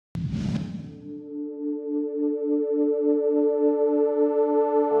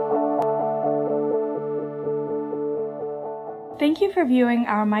Thank you for viewing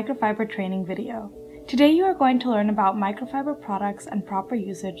our microfiber training video. Today you are going to learn about microfiber products and proper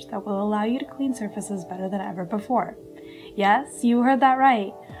usage that will allow you to clean surfaces better than ever before. Yes, you heard that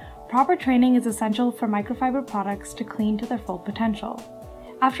right. Proper training is essential for microfiber products to clean to their full potential.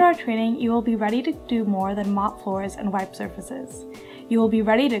 After our training, you will be ready to do more than mop floors and wipe surfaces. You will be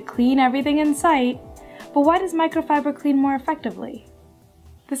ready to clean everything in sight. But why does microfiber clean more effectively?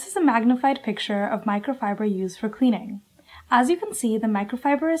 This is a magnified picture of microfiber used for cleaning. As you can see, the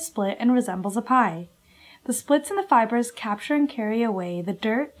microfiber is split and resembles a pie. The splits in the fibers capture and carry away the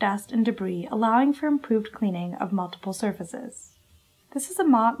dirt, dust, and debris, allowing for improved cleaning of multiple surfaces. This is a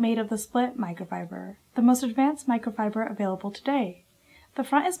mop made of the split microfiber, the most advanced microfiber available today. The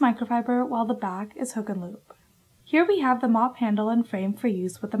front is microfiber while the back is hook and loop. Here we have the mop handle and frame for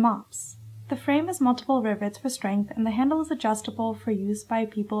use with the mops. The frame has multiple rivets for strength and the handle is adjustable for use by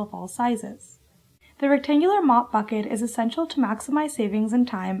people of all sizes. The rectangular mop bucket is essential to maximize savings in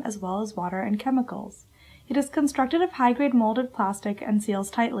time as well as water and chemicals. It is constructed of high-grade molded plastic and seals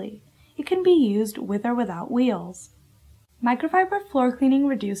tightly. It can be used with or without wheels. Microfiber floor cleaning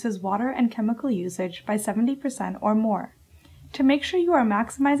reduces water and chemical usage by 70% or more. To make sure you are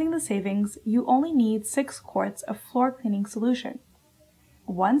maximizing the savings, you only need 6 quarts of floor cleaning solution.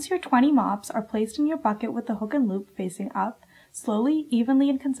 Once your 20 mops are placed in your bucket with the hook and loop facing up, slowly, evenly,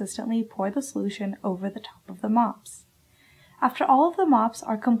 and consistently pour the solution over the top of the mops. After all of the mops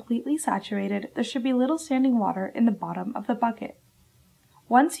are completely saturated, there should be little standing water in the bottom of the bucket.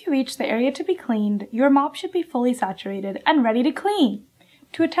 Once you reach the area to be cleaned, your mop should be fully saturated and ready to clean.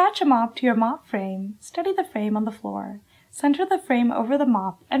 To attach a mop to your mop frame, steady the frame on the floor, center the frame over the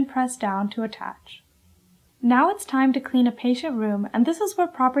mop, and press down to attach. Now it's time to clean a patient room, and this is where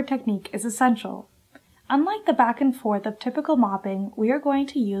proper technique is essential. Unlike the back and forth of typical mopping, we are going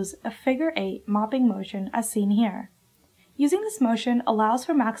to use a figure 8 mopping motion as seen here. Using this motion allows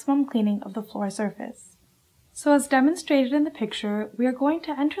for maximum cleaning of the floor surface. So as demonstrated in the picture, we are going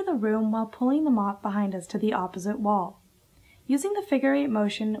to enter the room while pulling the mop behind us to the opposite wall. Using the figure 8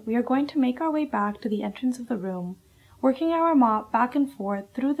 motion, we are going to make our way back to the entrance of the room, working our mop back and forth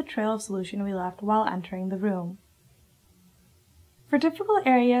through the trail of solution we left while entering the room. For difficult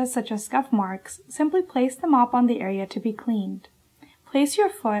areas such as scuff marks, simply place the mop on the area to be cleaned. Place your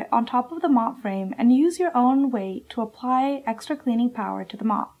foot on top of the mop frame and use your own weight to apply extra cleaning power to the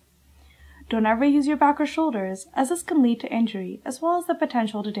mop. Don't ever use your back or shoulders, as this can lead to injury as well as the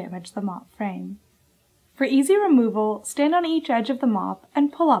potential to damage the mop frame. For easy removal, stand on each edge of the mop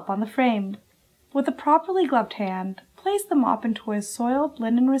and pull up on the frame. With a properly gloved hand, place the mop into a soiled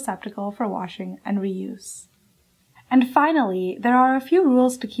linen receptacle for washing and reuse. And finally, there are a few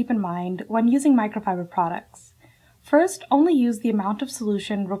rules to keep in mind when using microfiber products. First, only use the amount of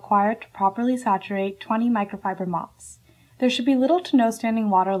solution required to properly saturate 20 microfiber mops. There should be little to no standing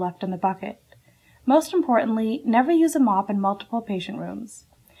water left in the bucket. Most importantly, never use a mop in multiple patient rooms.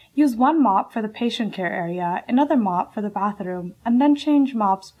 Use one mop for the patient care area, another mop for the bathroom, and then change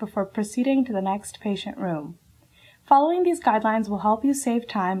mops before proceeding to the next patient room. Following these guidelines will help you save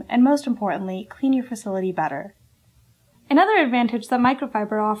time and, most importantly, clean your facility better. Another advantage that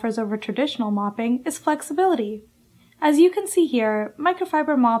microfiber offers over traditional mopping is flexibility. As you can see here,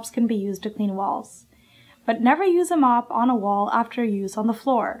 microfiber mops can be used to clean walls. But never use a mop on a wall after use on the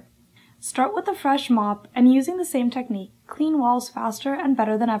floor. Start with a fresh mop and using the same technique, clean walls faster and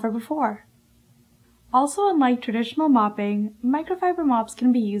better than ever before. Also, unlike traditional mopping, microfiber mops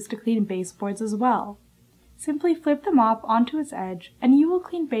can be used to clean baseboards as well. Simply flip the mop onto its edge and you will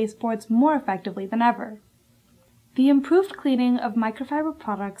clean baseboards more effectively than ever. The improved cleaning of microfiber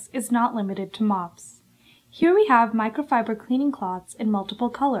products is not limited to mops. Here we have microfiber cleaning cloths in multiple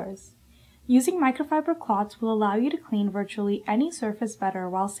colors. Using microfiber cloths will allow you to clean virtually any surface better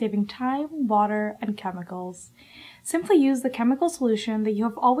while saving time, water, and chemicals. Simply use the chemical solution that you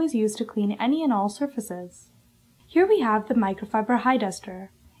have always used to clean any and all surfaces. Here we have the microfiber high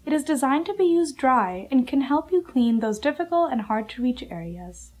duster. It is designed to be used dry and can help you clean those difficult and hard to reach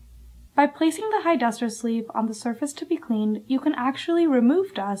areas. By placing the high duster sleeve on the surface to be cleaned, you can actually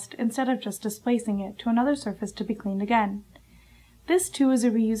remove dust instead of just displacing it to another surface to be cleaned again. This too is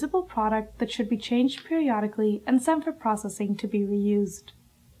a reusable product that should be changed periodically and sent for processing to be reused.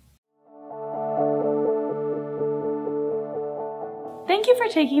 Thank you for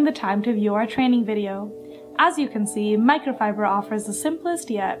taking the time to view our training video. As you can see, microfiber offers the simplest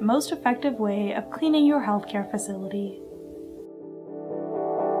yet most effective way of cleaning your healthcare facility.